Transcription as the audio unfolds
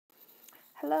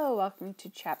Hello, welcome to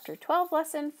Chapter 12,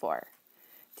 Lesson 4.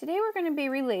 Today we're going to be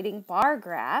relating bar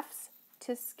graphs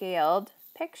to scaled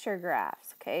picture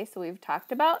graphs. Okay, so we've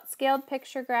talked about scaled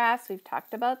picture graphs, we've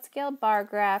talked about scaled bar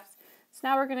graphs, so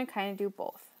now we're going to kind of do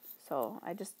both. So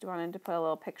I just wanted to put a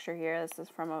little picture here. This is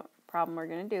from a problem we're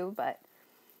going to do, but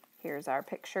here's our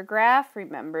picture graph.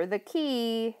 Remember the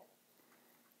key.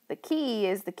 The key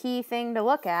is the key thing to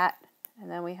look at.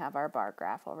 And then we have our bar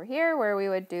graph over here where we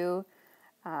would do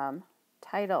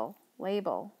title,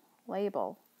 label.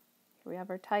 Here we have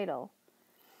our title.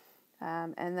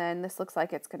 And then this looks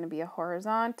like it's going to be a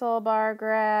horizontal bar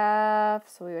graph.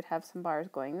 So we would have some bars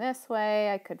going this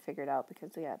way. I could figure it out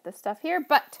because we have this stuff here,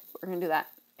 but we're going to do that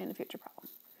in a future problem.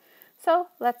 So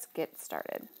let's get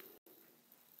started.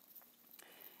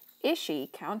 Ishi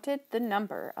counted the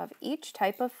number of each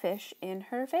type of fish in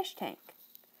her fish tank.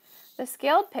 The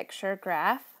scaled picture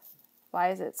graph,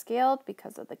 why is it scaled?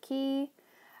 Because of the key,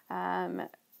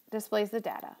 displays the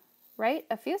data. Write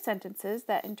a few sentences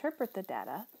that interpret the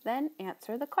data, then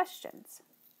answer the questions.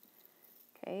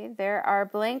 Okay, there are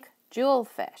blank jewel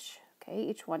fish. Okay,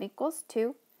 each one equals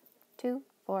 2, 2,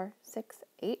 4, 6,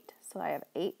 8. So I have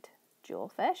 8 jewel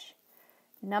fish.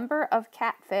 Number of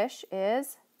catfish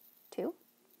is 2.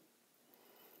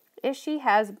 Ishi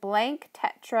has blank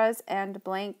tetras and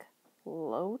blank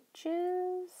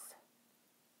loaches.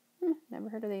 Never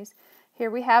heard of these. Here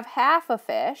we have half a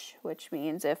fish, which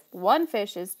means if one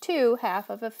fish is 2, half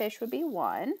of a fish would be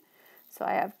 1. So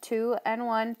I have 2 and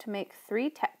 1 to make 3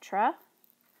 tetra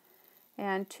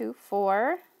and 2,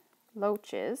 4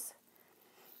 loaches.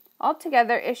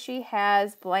 Altogether, Ishi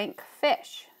has blank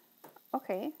fish.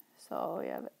 Okay, so we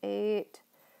have 8,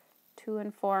 2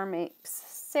 and 4 makes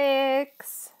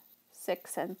 6,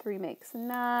 6 and 3 makes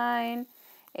 9,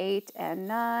 8 and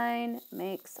 9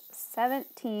 makes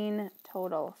 17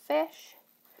 total fish.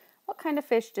 What kind of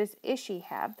fish does Ishi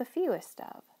have the fewest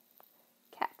of?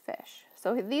 Catfish.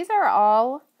 So these are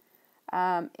all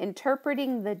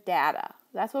interpreting the data.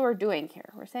 That's what we're doing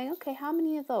here. We're saying, okay, how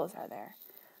many of those are there?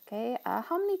 Okay,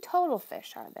 how many total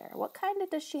fish are there? What kind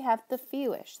does she have the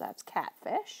fewest? That's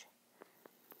catfish.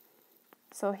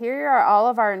 So here are all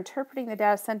of our interpreting the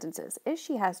data sentences.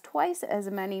 Ishi has twice as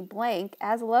many blank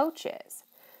as loaches.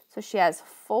 So she has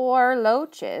 4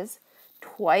 loaches.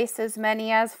 Twice as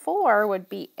many as 4 would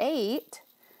be 8.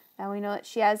 And we know that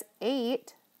she has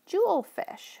 8 jewel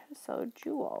fish. So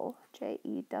jewel,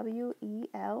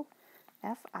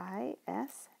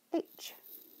 J-E-W-E-L-F-I-S-H,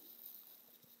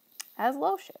 as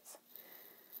loaches.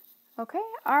 Okay,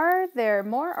 are there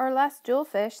more or less jewel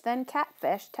fish than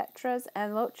catfish, tetras,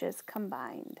 and loaches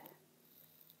combined?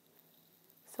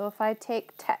 So if I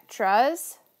take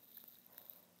tetras,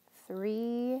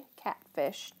 3,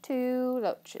 catfish 2,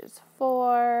 loaches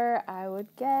 4, I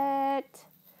would get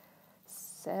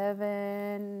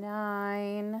 7,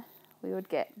 9. We would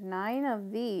get 9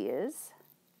 of these.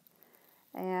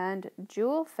 And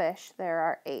jewel fish, there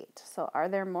are 8. So are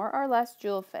there more or less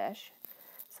jewel fish?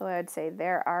 So I would say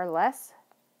there are less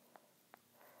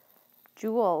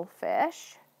jewel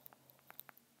fish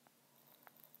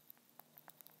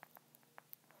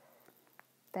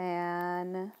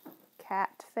than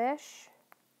catfish,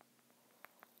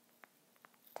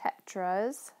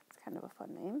 tetras, it's kind of a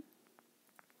fun name,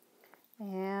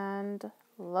 and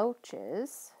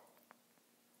loaches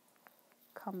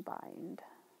combined.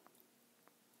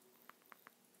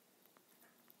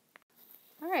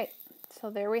 All right. So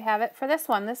there we have it for this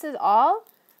one. This is all.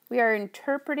 We are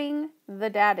interpreting the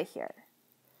data here.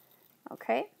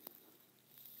 Okay?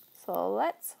 So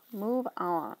let's move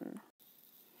on.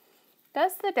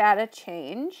 Does the data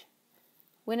change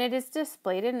when it is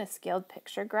displayed in a scaled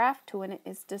picture graph to when it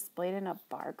is displayed in a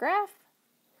bar graph?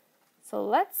 So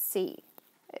let's see.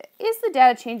 Is the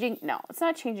data changing? No, it's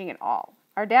not changing at all.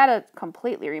 Our data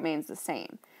completely remains the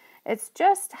same. It's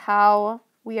just how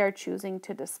we are choosing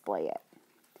to display it.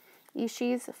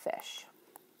 Ishi's fish.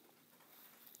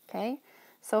 Okay,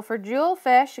 so for jewel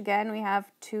fish, again, we have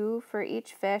 2 for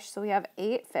each fish, so we have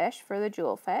 8 fish for the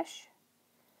jewel fish.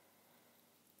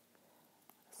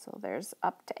 So there's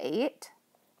up to 8.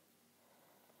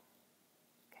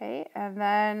 Okay, and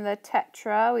then the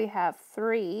tetra, we have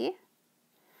 3.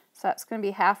 So that's going to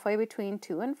be halfway between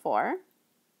 2 and 4.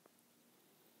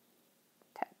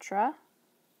 Tetra.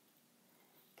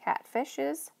 Catfish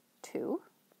is 2.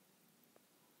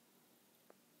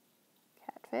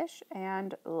 Fish,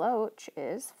 and loach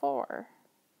is 4.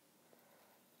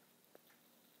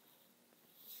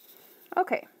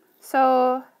 Okay,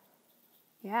 so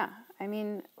yeah, I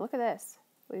mean, look at this.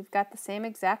 We've got the same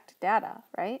exact data,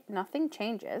 right? Nothing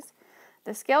changes.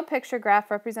 The scale picture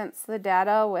graph represents the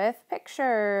data with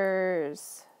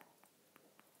pictures.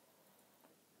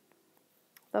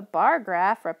 The bar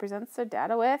graph represents the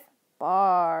data with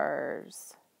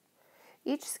bars.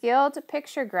 Each scaled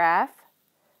picture graph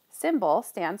symbol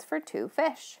stands for 2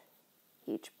 fish.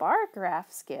 Each bar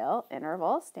graph scale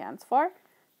interval stands for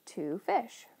 2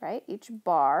 fish, right? Each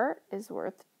bar is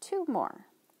worth 2 more.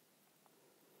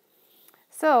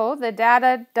 So the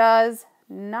data does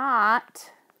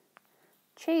not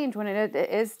change when it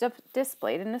is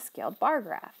displayed in a scaled bar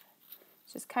graph.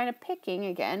 It's just kind of picking,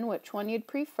 again, which one you'd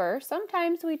prefer.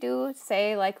 Sometimes we do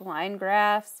say like line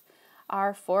graphs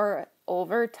are for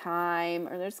over time,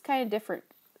 or there's kind of different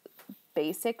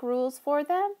basic rules for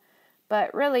them.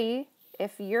 But really,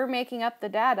 if you're making up the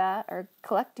data or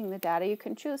collecting the data, you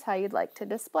can choose how you'd like to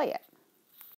display it.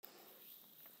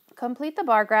 Complete the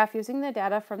bar graph using the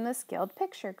data from the scaled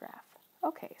picture graph.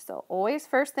 Okay, so always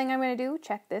first thing I'm going to do,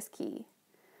 check this key.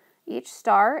 Each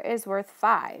star is worth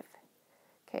 5.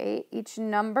 Okay, each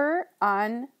number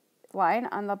on line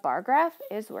on the bar graph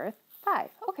is worth 5.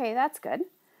 Okay, that's good.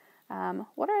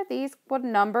 What are these? What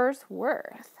numbers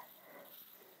worth?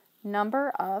 Number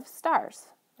of stars,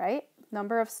 right?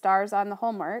 Number of stars on the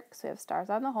homework. So we have stars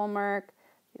on the homework.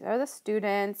 These are the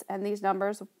students, and these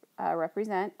numbers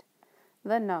represent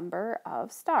the number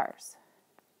of stars.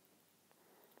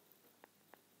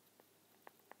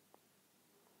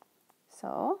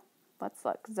 So let's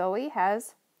look. Zoe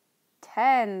has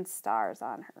 10 stars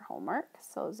on her homework,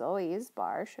 so Zoe's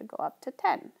bar should go up to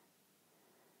 10.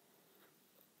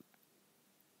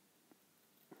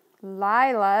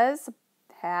 Lila's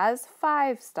has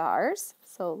 5 stars,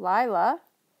 so Lila's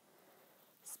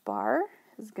bar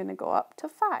is going to go up to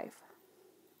 5.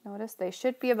 Notice they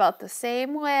should be about the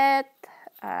same width.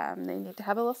 They need to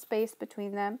have a little space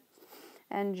between them.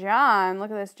 And John,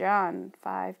 look at this, John,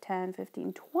 5, 10,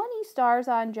 15, 20 stars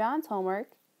on John's homework.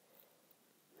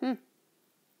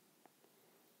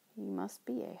 He must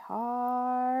be a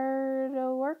hard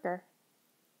worker.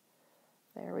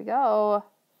 There we go.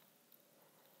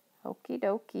 Okie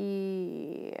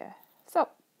dokie. So,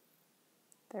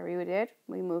 there we did.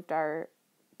 We moved our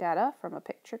data from a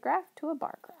picture graph to a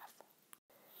bar graph.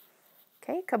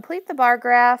 Okay, complete the bar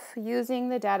graph using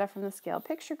the data from the scale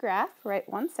picture graph. Write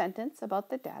 1 sentence about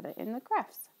the data in the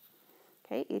graphs.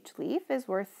 Okay, each leaf is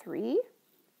worth 3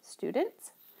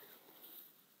 students.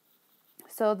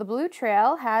 So the blue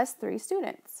trail has 3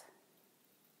 students.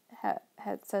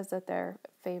 It says that their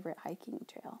favorite hiking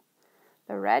trail.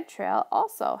 The red trail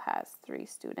also has 3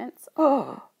 students.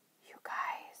 Oh, you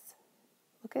guys,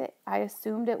 look at it. I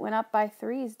assumed it went up by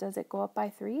 3s. Does it go up by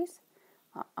 3s?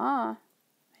 I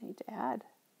need to add.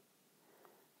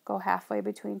 Go halfway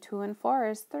between 2 and 4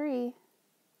 is 3.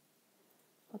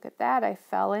 Look at that. I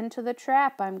fell into the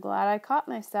trap. I'm glad I caught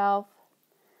myself.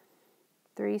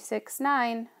 3, 6,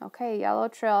 9. Okay, yellow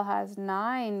trail has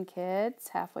 9 kids,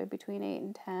 halfway between 8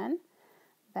 and 10.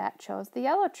 That chose the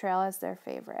yellow trail as their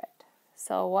favorite.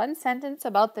 So 1 sentence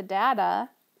about the data.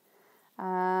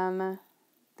 The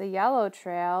yellow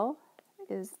trail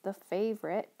is the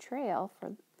favorite trail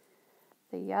for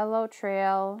the yellow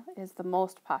trail is the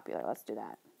most popular. Let's do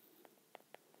that.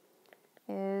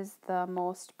 Is the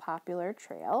most popular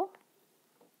trail.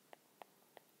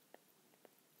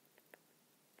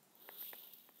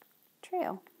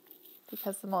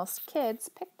 Because the most kids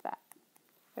picked that.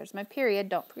 There's my period.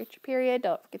 Don't forget your period.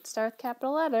 Don't forget to start with a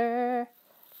capital letter.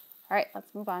 All right,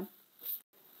 let's move on.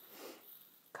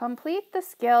 Complete the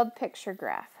scaled picture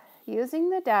graph using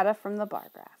the data from the bar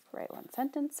graph. Write 1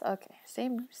 sentence. Okay,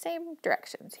 same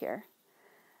directions here.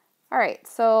 All right,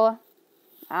 so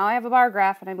now I have a bar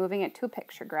graph and I'm moving it to a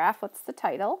picture graph. What's the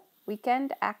title?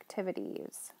 Weekend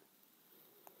activities.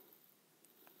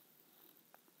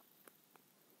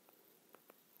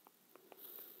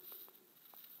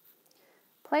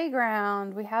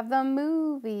 Playground, we have the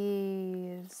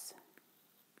movies.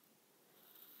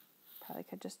 Probably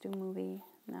could just do movie.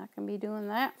 Not going to be doing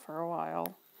that for a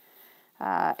while.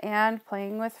 And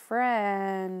playing with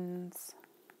friends.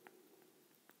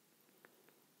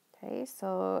 Okay,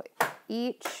 so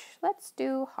each, let's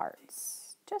do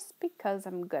hearts. Just because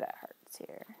I'm good at hearts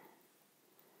here.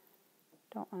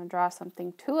 Don't want to draw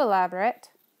something too elaborate.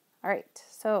 All right,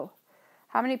 so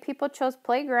how many people chose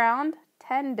playground?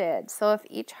 10 did. So if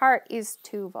each heart is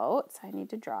 2 votes, I need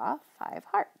to draw 5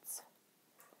 hearts.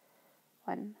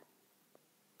 1,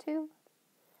 2,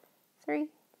 3,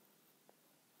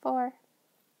 4,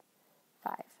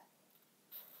 5.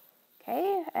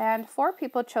 Okay, and 4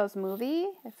 people chose movie.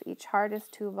 If each heart is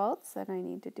 2 votes, then I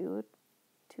need to do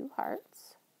 2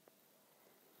 hearts.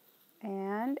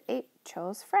 And 8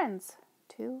 chose friends.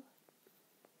 2,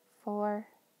 4,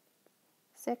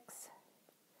 6,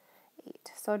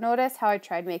 8. So notice how I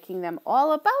tried making them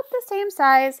all about the same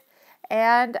size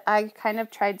And I kind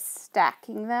of tried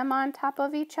stacking them on top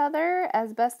of each other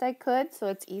as best I could so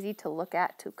it's easy to look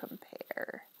at to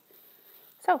compare.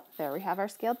 So there we have our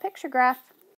scaled picture graph.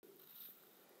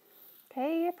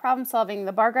 Okay, problem solving.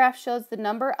 The bar graph shows the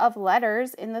number of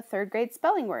letters in the 3rd grade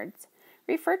spelling words.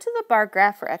 Refer to the bar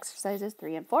graph for exercises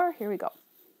 3 and 4. Here we go.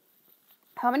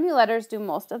 How many letters do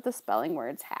most of the spelling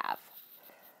words have?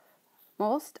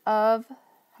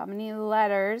 How many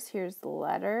letters? Here's the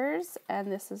letters,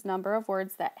 and this is number of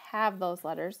words that have those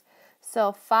letters.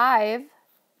 So 5,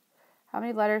 how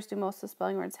many letters do most of the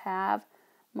spelling words have?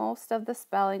 Most of the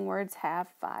spelling words have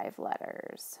 5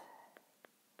 letters.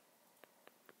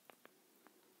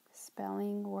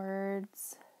 Spelling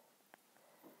words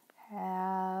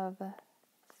have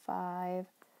 5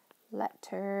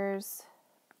 letters.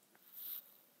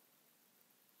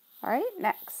 All right,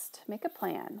 next, make a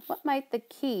plan. What might the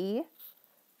key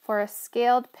for a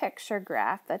scaled picture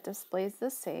graph that displays the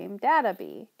same data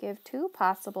be? Give 2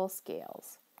 possible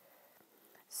scales.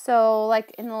 So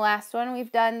like in the last one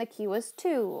we've done, the key was 2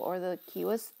 or the key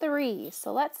was 3.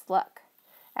 So let's look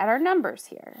at our numbers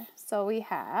here. So we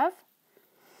have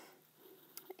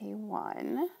a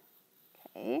 1,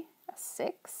 okay, a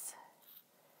 6,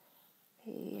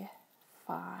 a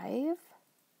 5,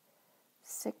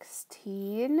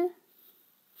 16,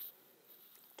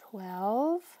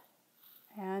 12,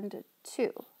 and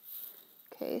 2.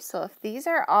 Okay, so if these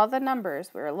are all the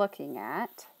numbers we're looking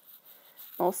at,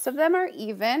 most of them are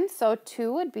even, so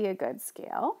 2 would be a good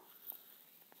scale,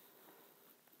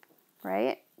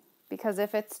 right? Because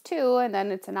if it's 2 and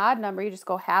then it's an odd number, you just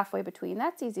go halfway between.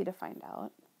 That's easy to find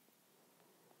out.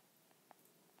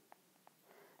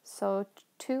 So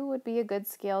 2 would be a good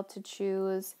scale to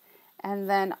choose. And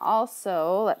then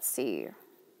also, let's see.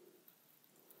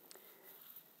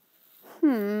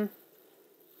 Could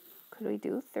we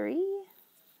do 3?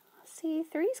 See,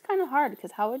 3 is kind of hard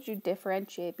because how would you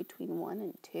differentiate between 1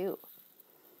 and 2?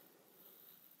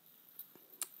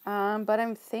 But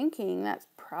I'm thinking that's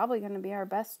probably going to be our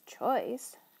best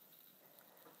choice.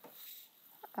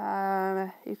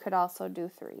 You could also do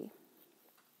 3.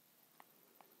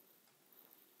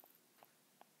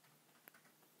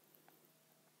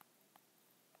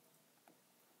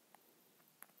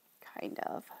 Kind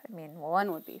of. I mean,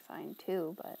 1 would be fine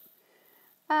too, but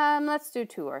let's do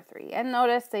 2 or 3. And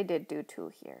notice they did do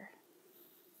 2 here.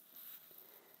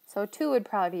 So 2 would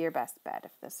probably be your best bet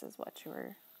if this is what you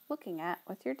were looking at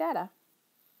with your data.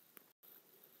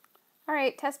 All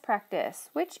right, test practice.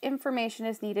 Which information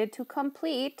is needed to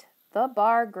complete the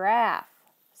bar graph?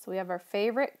 So we have our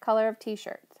favorite color of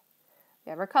t-shirts. We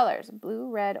have our colors, blue,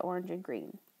 red, orange, and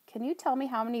green. Can you tell me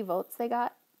how many votes they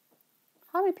got?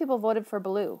 How many people voted for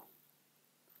blue?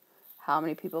 How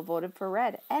many people voted for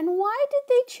red? And why did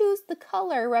they choose the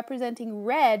color representing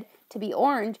red to be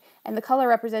orange and the color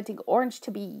representing orange to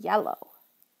be yellow?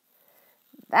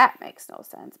 That makes no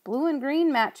sense. Blue and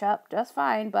green match up just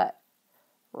fine, but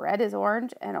red is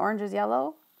orange and orange is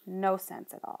yellow? No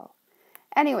sense at all.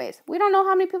 Anyways, we don't know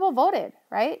how many people voted,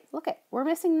 right? Look at, we're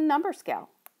missing the number scale.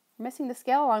 We're missing the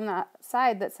scale along that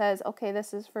side that says, okay,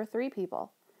 this is for 3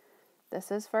 people.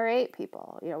 This is for 8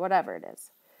 people, you know, whatever it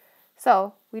is.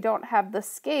 So we don't have the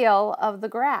scale of the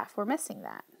graph. We're missing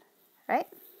that, right?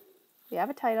 We have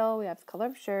a title. We have the color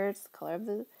of shirts,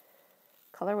 color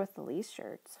with the least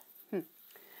shirts.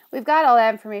 We've got all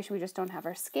that information. We just don't have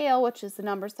our scale, which is the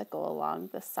numbers that go along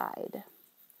the side.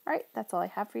 All right, that's all I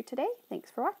have for you today. Thanks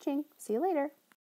for watching. See you later.